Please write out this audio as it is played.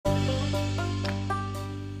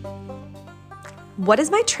What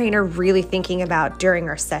is my trainer really thinking about during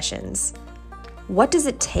our sessions? What does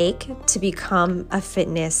it take to become a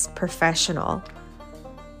fitness professional?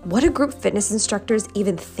 What do group fitness instructors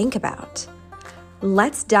even think about?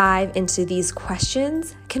 Let's dive into these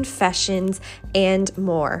questions, confessions, and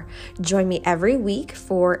more. Join me every week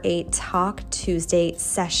for a Talk Tuesday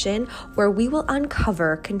session where we will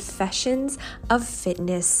uncover confessions of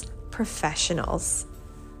fitness professionals.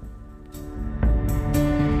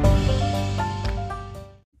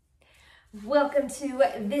 Welcome to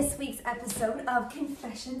this week's episode of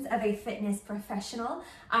Confessions of a Fitness Professional.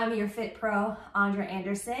 I'm your Fit Pro, Andra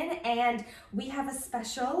Anderson, and we have a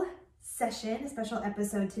special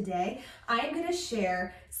episode today. I am going to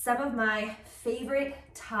share some of my favorite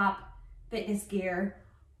top fitness gear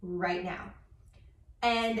right now.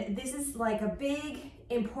 And this is like a big,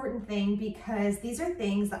 important thing because these are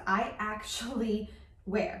things that I actually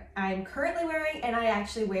wear. I'm currently wearing and I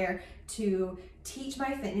actually wear to teach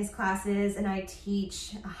my fitness classes, and I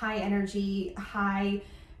teach a high energy, high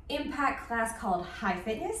impact class called High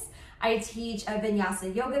Fitness. I teach a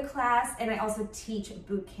Vinyasa yoga class, and I also teach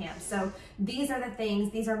boot camp. So these are the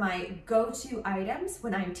things, these are my go-to items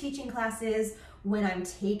when I'm teaching classes, when I'm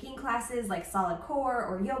taking classes like solid core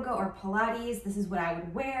or yoga or Pilates. This is what I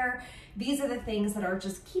would wear. These are the things that are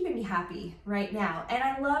just keeping me happy right now. And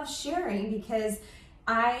I love sharing because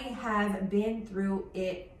I have been through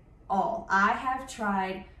it all. I have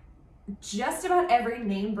tried just about every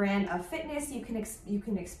name brand of fitness you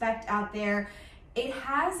can expect out there. It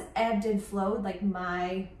has ebbed and flowed, like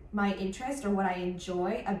my interest or what I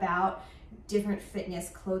enjoy about different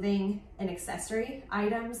fitness clothing and accessory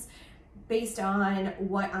items based on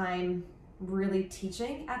what I'm really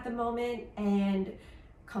teaching at the moment and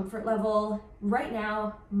comfort level. Right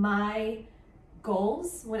now, my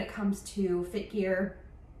goals when it comes to fit gear,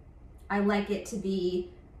 I like it to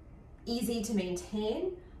be easy to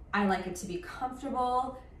maintain. I like it to be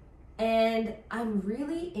comfortable, and I'm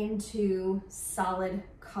really into solid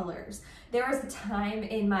colors. There was a time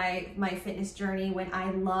in my fitness journey when I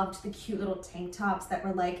loved the cute little tank tops that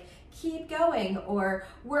were like, keep going, or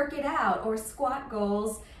work it out, or squat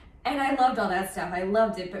goals, and I loved all that stuff. I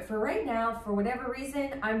loved it, but for right now, for whatever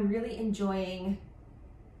reason, I'm really enjoying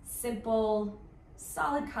simple,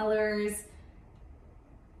 solid colors,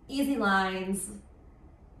 easy lines,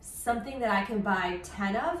 something that I can buy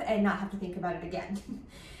 10 of and not have to think about it again.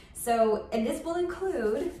 So, and this will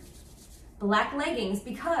include black leggings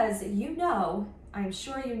because I'm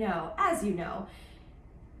sure you know, as you know,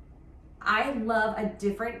 I love a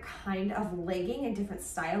different kind of legging, a different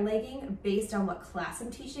style legging based on what class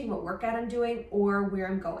I'm teaching, what workout I'm doing, or where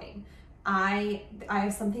I'm going. I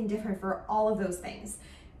have something different for all of those things.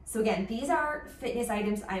 So again, these are fitness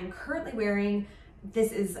items I'm currently wearing.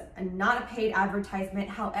 This is not a paid advertisement.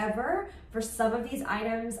 However, for some of these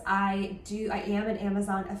items, I am an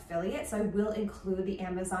Amazon affiliate, so I will include the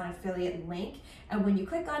Amazon affiliate link. And when you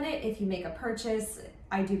click on it, if you make a purchase,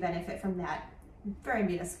 I do benefit from that. Very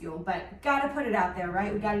minuscule, but gotta put it out there,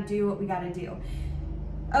 right? We gotta do what we gotta do.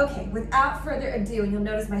 Okay, without further ado, and you'll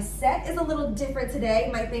notice my set is a little different today.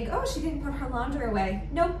 You might think, oh, she didn't put her laundry away.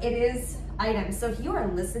 Nope, it is items. So if you are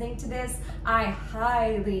listening to this, I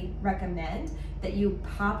highly recommend that you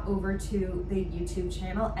pop over to the YouTube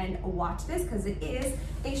channel and watch this because it is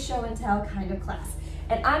a show and tell kind of class.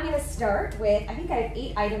 And I'm gonna start with, I think I have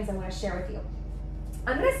 8 items I wanna share with you.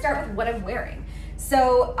 I'm gonna start with what I'm wearing.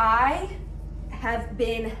 So I have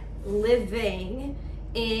been living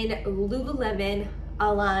in Lululemon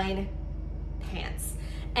Align pants.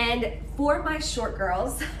 And for my short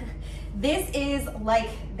girls, this is like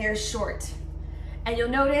their short. And you'll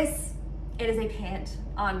notice it is a pant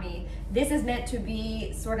on me. This is meant to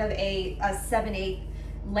be sort of a 7/8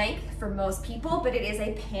 length for most people, but it is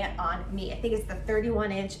a pant on me. I think it's the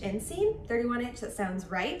 31-inch inseam, 31-inch, that sounds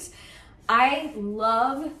right. I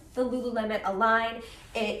love the Lululemon Align.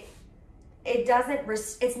 It's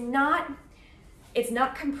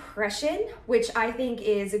not compression, which I think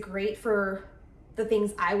is great for the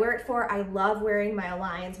things I wear it for. I love wearing my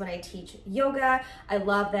Aligns when I teach yoga. I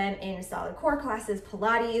love them in solid core classes,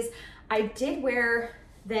 Pilates. I did wear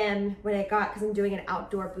them because I'm doing an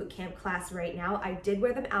outdoor boot camp class right now. I did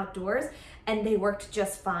wear them outdoors and they worked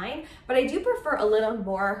just fine, but I do prefer a little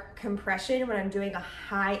more compression when I'm doing a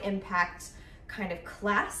high impact kind of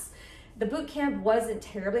class. The boot camp wasn't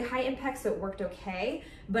terribly high impact, so it worked okay.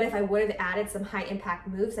 But if I would have added some high impact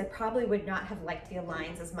moves, I probably would not have liked the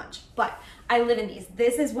Aligns as much. But I live in these.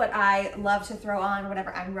 This is what I love to throw on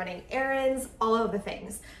whenever I'm running errands, all of the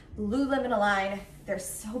things. Lululemon Align, they're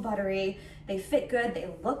so buttery. They fit good, they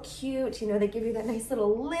look cute. You know, they give you that nice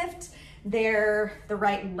little lift. They're the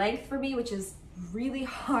right length for me, which is really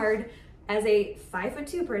hard as a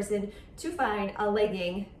 5'2" person to find a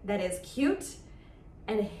legging that is cute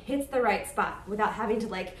and hits the right spot without having to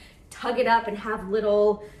like tug it up and have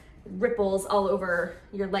little ripples all over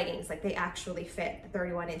your leggings. Like they actually fit the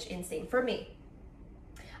 31-inch inseam for me.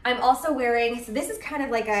 I'm also wearing, so this is kind of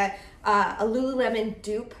like a Lululemon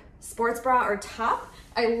dupe sports bra or top.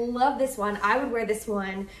 I love this one. I would wear this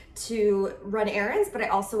one to run errands, but I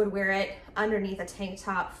also would wear it underneath a tank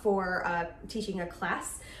top for teaching a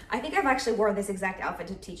class. I think I've actually worn this exact outfit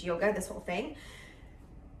to teach yoga, this whole thing.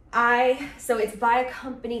 So it's by a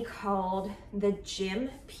company called The Gym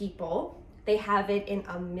People. They have it in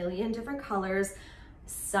a million different colors.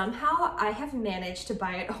 Somehow I have managed to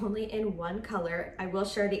buy it only in one color. I will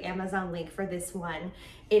share the Amazon link for this one.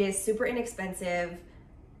 It is super inexpensive.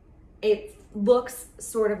 It looks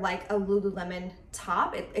sort of like a Lululemon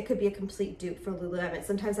top. It could be a complete dupe for Lululemon.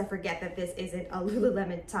 Sometimes I forget that this isn't a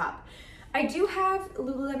Lululemon top. I do have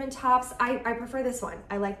Lululemon tops. I prefer this one.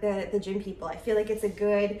 I like the Gym People. I feel like it's a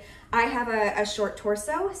good, I have a short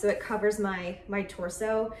torso, so it covers my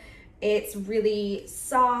torso. It's really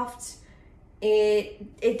soft. It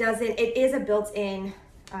is a built-in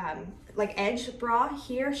like edge bra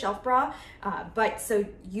here, shelf bra, but so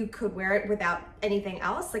you could wear it without anything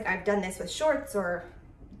else. Like I've done this with shorts or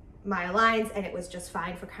my Aligns and it was just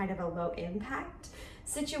fine for kind of a low impact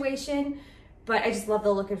situation. But I just love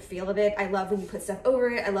the look and feel of it. I love when you put stuff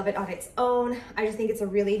over it. I love it on its own. I just think it's a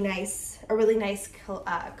really nice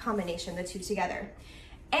combination, the two together.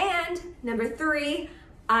 And number 3,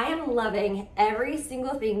 I am loving every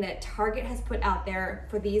single thing that Target has put out there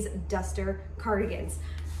for these duster cardigans.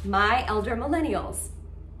 My elder millennials,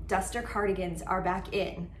 duster cardigans are back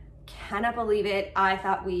in. Cannot believe it. I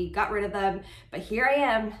thought we got rid of them, but here I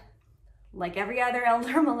am, like every other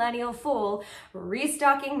elder millennial fool,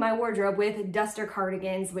 restocking my wardrobe with duster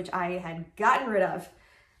cardigans, which I had gotten rid of.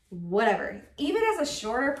 Whatever. Even as a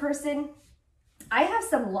shorter person, I have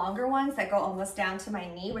some longer ones that go almost down to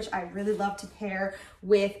my knee, which I really love to pair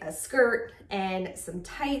with a skirt and some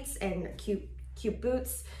tights and cute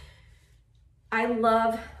boots. I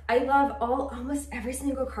love almost every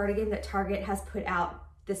single cardigan that Target has put out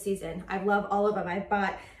this season. I love all of them.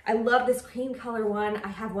 I love this cream color one. I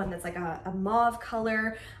have one that's like a mauve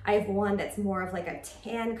color. I have one that's more of like a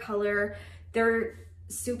tan color. They're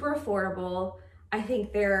super affordable. I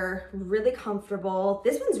think they're really comfortable.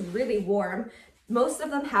 This one's really warm. Most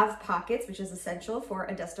of them have pockets, which is essential for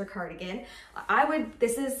a duster cardigan. I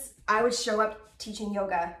would show up teaching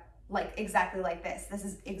yoga like exactly like this. This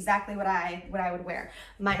is exactly what I would wear,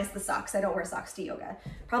 minus the socks. I don't wear socks to yoga.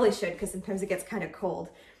 Probably should, because sometimes it gets kind of cold.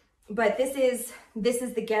 But this is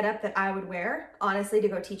the getup that I would wear, honestly, to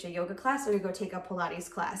go teach a yoga class or to go take a Pilates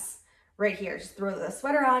class. Right here, just throw the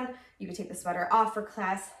sweater on. You can take the sweater off for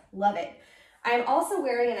class. Love it. I'm also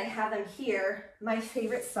wearing, and I have them here, my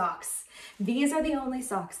favorite socks. These are the only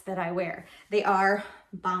socks that I wear. They are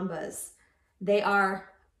Bombas. They are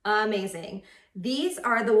amazing. These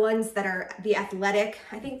are the ones that are the athletic.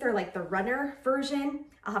 I think they're like the runner version.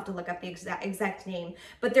 I'll have to look up the exact name,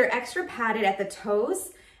 but they're extra padded at the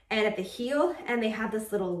toes and at the heel, and they have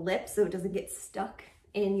this little lip so it doesn't get stuck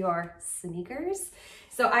in your sneakers.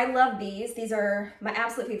 So I love these. These are my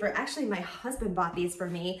absolute favorite. Actually, my husband bought these for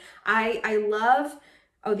me. I love,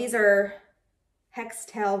 oh, these are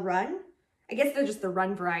Hextail Run. I guess they're just the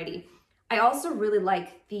run variety. I also really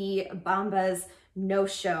like the Bombas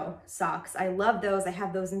no-show socks. I love those. I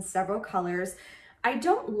have those in several colors. I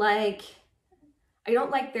don't like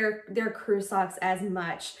their crew socks as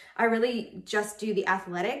much. I really just do the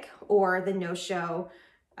athletic or the no-show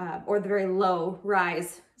or the very low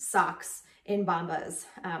rise socks in Bombas.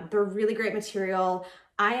 They're really great material.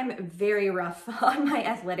 I am very rough on my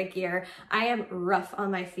athletic gear. I am rough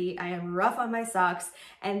on my feet. I am rough on my socks,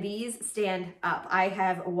 and these stand up. I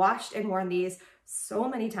have washed and worn these so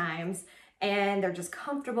many times, and they're just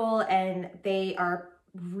comfortable, and they are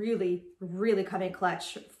really, really coming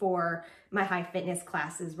clutch for my high fitness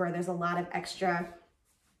classes where there's a lot of extra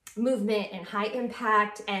movement and high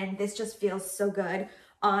impact, and this just feels so good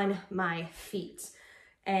on my feet.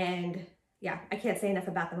 And yeah, I can't say enough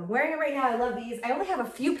about them. I'm wearing it right now. I love these. I only have a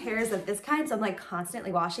few pairs of this kind, so I'm like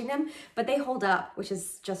constantly washing them, but they hold up, which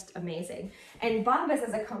is just amazing. And Bombas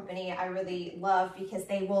as a company, I really love because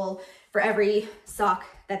they will, for every sock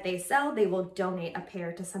that they sell, they will donate a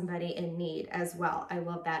pair to somebody in need as well. I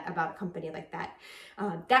love that about a company like that.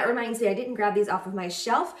 That reminds me, I didn't grab these off of my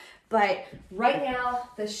shelf, but right now,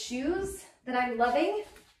 the shoes that I'm loving,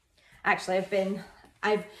 actually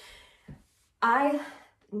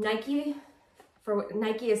Nike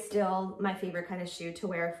Nike is still my favorite kind of shoe to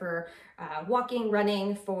wear for walking,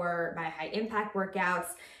 running, for my high impact workouts.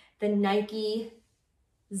 The Nike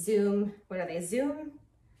Zoom, what are they? Zoom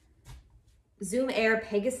Air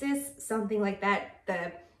Pegasus, something like that.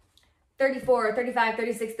 The 34, 35,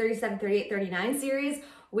 36, 37, 38, 39 series,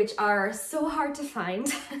 which are so hard to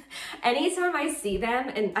find. Anytime I see them,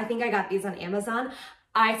 and I think I got these on Amazon,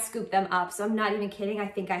 I scoop them up. So I'm not even kidding. I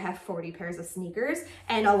think I have 40 pairs of sneakers,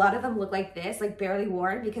 and a lot of them look like this, like barely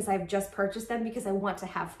worn, because I've just purchased them because I want to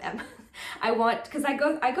have them. Because I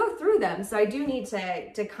go through them. So I do need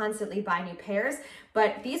to constantly buy new pairs,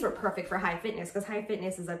 but these were perfect for high fitness, because high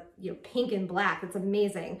fitness is a, you know, pink and black. It's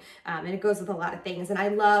amazing. And it goes with a lot of things. And I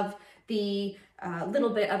love the little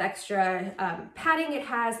bit of extra padding it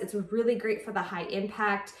has. It's really great for the high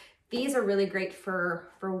impact. These are really great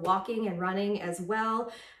for walking and running as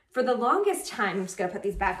well. For the longest time, I'm just gonna put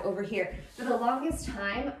these back over here. For the longest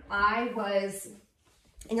time, I was,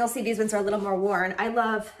 and you'll see these ones are a little more worn. I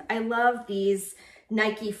love these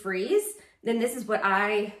Nike Frees. Then this is what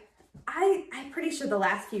I'm pretty sure the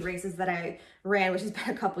last few races that I ran, which has been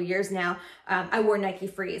a couple years now, I wore Nike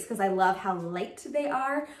Frees because I love how light they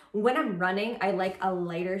are. When I'm running, I like a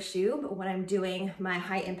lighter shoe, but when I'm doing my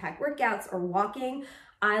high impact workouts or walking,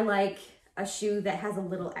 I like a shoe that has a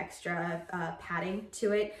little extra padding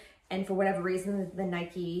to it. And for whatever reason, the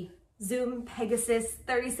Nike Zoom Pegasus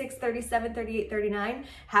 36, 37, 38, 39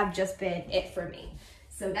 have just been it for me.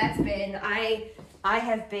 So that's been, I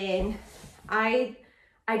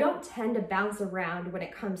don't tend to bounce around when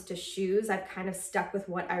it comes to shoes. I've kind of stuck with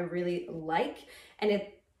what I really like, and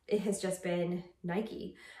it has just been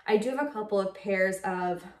Nike. I do have a couple of pairs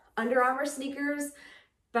of Under Armour sneakers,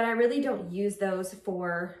 but I really don't use those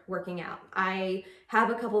for working out. I have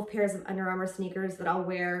a couple of pairs of Under Armour sneakers that I'll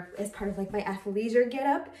wear as part of like my athleisure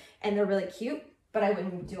getup, and they're really cute, but I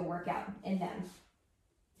wouldn't do a workout in them.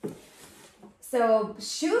 So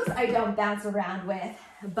shoes I don't bounce around with,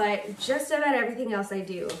 but just about everything else I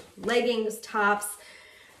do. Leggings, tops,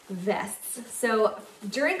 vests. So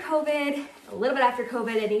during COVID, a little bit after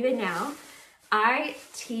COVID, and even now, I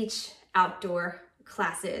teach outdoor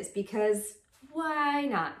classes because why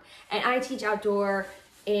not? And I teach outdoor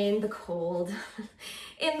in the cold,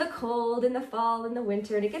 in the fall, in the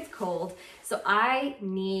winter, and it gets cold. So I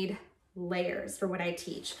need layers for what I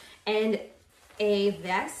teach. And a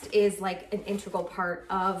vest is like an integral part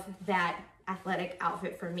of that athletic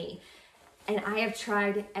outfit for me. And I have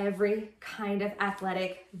tried every kind of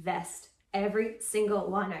athletic vest, every single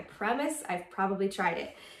one. I promise I've probably tried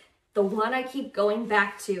it. The one I keep going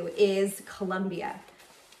back to is Columbia.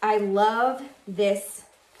 I love this.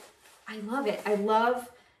 I love it. I love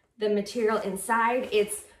the material inside.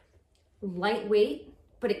 It's lightweight,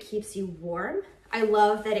 but it keeps you warm. I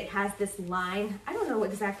love that it has this line. I don't know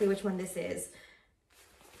exactly which one this is.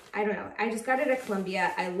 I don't know. I just got it at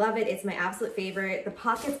Columbia. I love it. It's my absolute favorite. The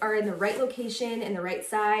pockets are in the right location and the right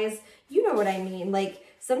size. You know what I mean. Like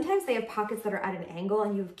sometimes they have pockets that are at an angle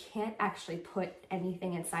and you can't actually put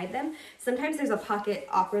anything inside them. Sometimes there's a pocket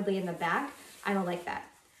awkwardly in the back. I don't like that.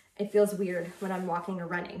 It feels weird when I'm walking or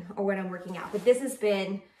running or when I'm working out. But this has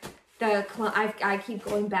been I keep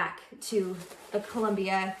going back to the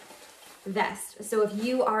Columbia vest. So if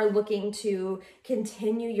you are looking to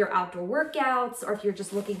continue your outdoor workouts, or if you're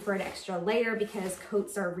just looking for an extra layer because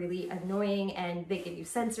coats are really annoying and they give you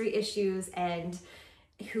sensory issues, and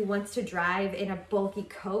who wants to drive in a bulky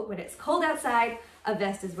coat when it's cold outside, a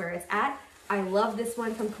vest is where it's at. I love this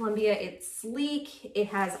one from Columbia. It's sleek. It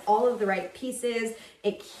has all of the right pieces.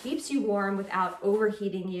 It keeps you warm without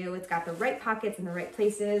overheating you. It's got the right pockets in the right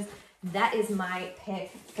places. That is my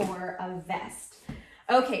pick for a vest.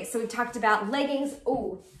 Okay, so we talked about leggings.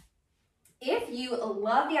 Oh, if you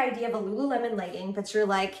love the idea of a Lululemon legging, but you're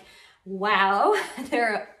like, wow,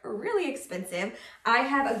 they're really expensive, I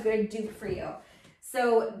have a good dupe for you.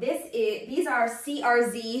 So these are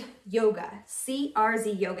CRZ Yoga,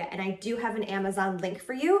 and I do have an Amazon link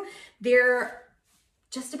for you. They're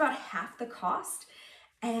just about half the cost,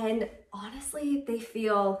 and honestly, they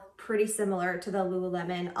feel pretty similar to the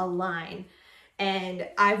Lululemon Align. And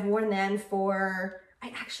I've worn them for,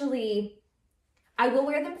 I will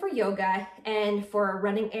wear them for yoga and for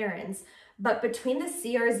running errands, but between the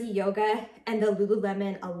CRZ Yoga and the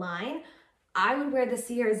Lululemon Align, I would wear the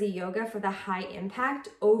CRZ Yoga for the high impact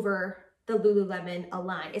over the Lululemon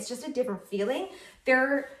Align. It's just a different feeling.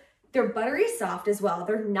 They're buttery soft as well.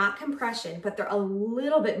 They're not compression, but they're a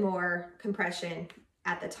little bit more compression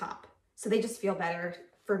at the top. So they just feel better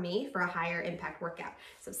for me for a higher impact workout.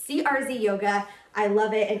 So CRZ Yoga, I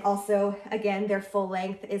love it. And also, again, their full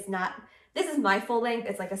length is not, this is my full length.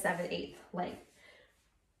 It's like a 7/8 length.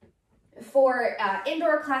 For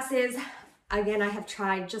indoor classes, again, I have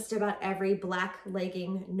tried just about every black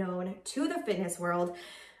legging known to the fitness world.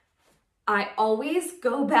 I always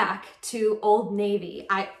go back to Old Navy.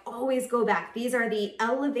 I always go back. These are the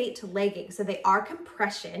Elevate leggings. So they are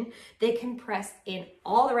compression. They compress in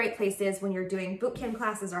all the right places when you're doing boot camp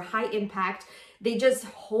classes or high impact. They just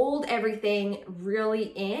hold everything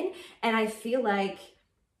really in. And I feel like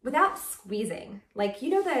without squeezing, like,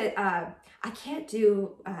 you know, that I can't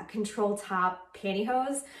do control top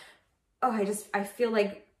pantyhose. Oh, I feel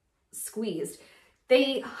like squeezed.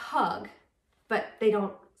 They hug, but they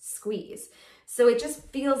don't squeeze. So it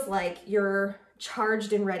just feels like you're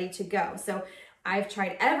charged and ready to go. So I've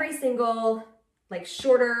tried every single like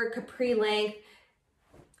shorter capri length.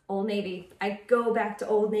 Old Navy. I go back to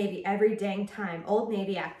Old Navy every dang time. Old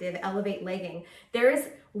Navy Active Elevate legging. There is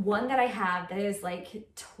one that I have that is like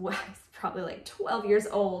probably like 12 years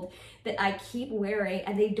old that I keep wearing,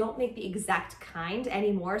 and they don't make the exact kind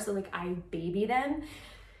anymore. So like I baby them.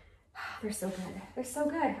 They're so good. They're so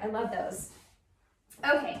good. I love those.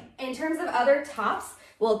 Okay, in terms of other tops,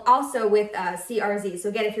 well, also with CRZ. So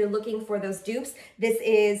again, if you're looking for those dupes, this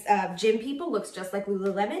is Gym People, looks just like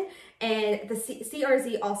Lululemon. And the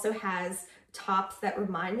CRZ also has tops that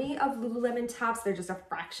remind me of Lululemon tops. They're just a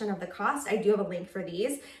fraction of the cost. I do have a link for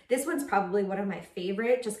these. This one's probably one of my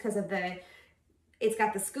favorite just because of it's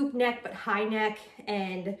got the scoop neck, but high neck,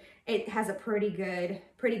 and it has a pretty good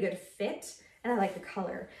fit. And I like the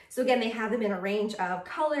color. So again, they have them in a range of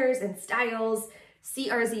colors and styles.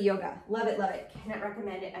 CRZ Yoga, love it, cannot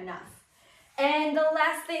recommend it enough. And the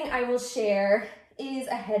last thing I will share is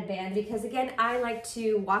a headband, because again, I like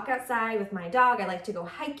to walk outside with my dog. I like to go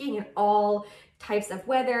hiking in all types of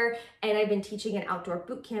weather, and I've been teaching an outdoor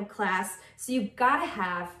boot camp class, so you've gotta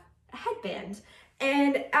have a headband.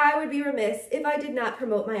 And I would be remiss if I did not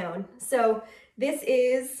promote my own. So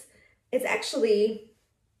it's actually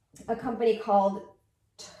a company called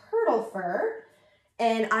Turtle Fur.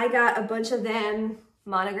 And I got a bunch of them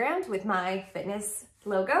monogrammed with my fitness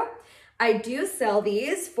logo. I do sell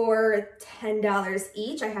these for $10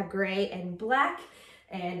 each. I have gray and black,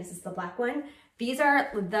 and this is the black one. These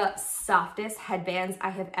are the softest headbands I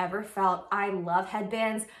have ever felt. I love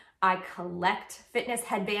headbands. I collect fitness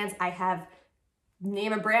headbands.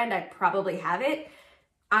 Name a brand, I probably have it.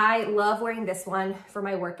 I love wearing this one for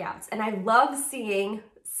my workouts, and I love seeing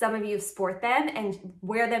some of you sport them and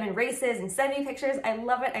wear them in races and send me pictures. I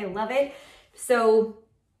love it. I love it. So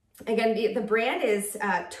again, the brand is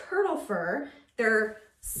Turtle Fur. They're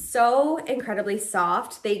so incredibly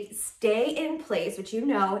soft. They stay in place, which, you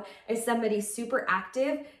know, as somebody super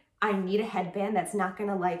active, I need a headband that's not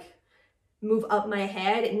gonna like move up my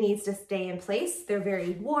head. It needs to stay in place. They're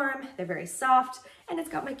very warm, they're very soft, and it's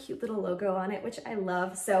got my cute little logo on it, which I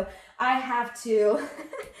love. So I have to,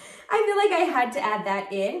 I feel like I had to add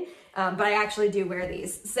that in, but I actually do wear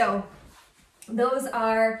these. So those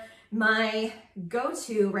are my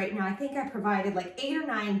go-to right now. I think I provided like 8 or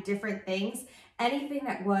 9 different things. Anything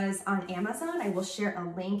that was on Amazon, I will share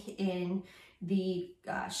a link in the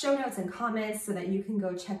show notes and comments so that you can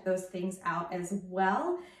go check those things out as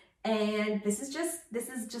well. And this is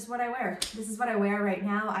just what I wear. This is what I wear right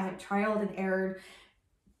now. I have trialed and errored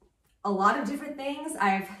a lot of different things.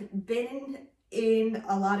 I've been in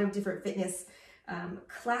a lot of different fitness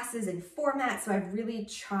classes and formats, so I've really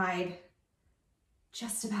tried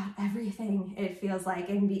just about everything, it feels like.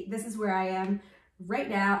 And this is where I am right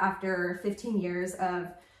now after 15 years of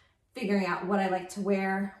figuring out what I like to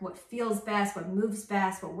wear, what feels best, what moves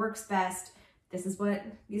best, what works best. These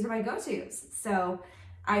are my go-tos. So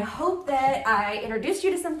I hope that I introduced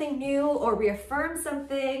you to something new or reaffirmed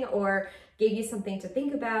something or gave you something to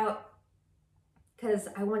think about, because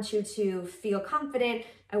I want you to feel confident.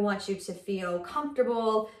 I want you to feel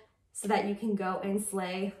comfortable so that you can go and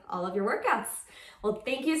slay all of your workouts. Well,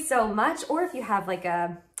 thank you so much. Or if you have like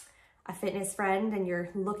a fitness friend and you're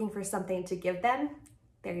looking for something to give them,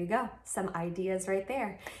 there you go. Some ideas right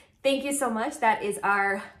there. Thank you so much. That is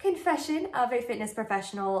our confession of a fitness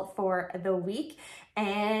professional for the week.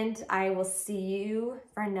 And I will see you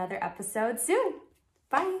for another episode soon.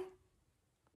 Bye.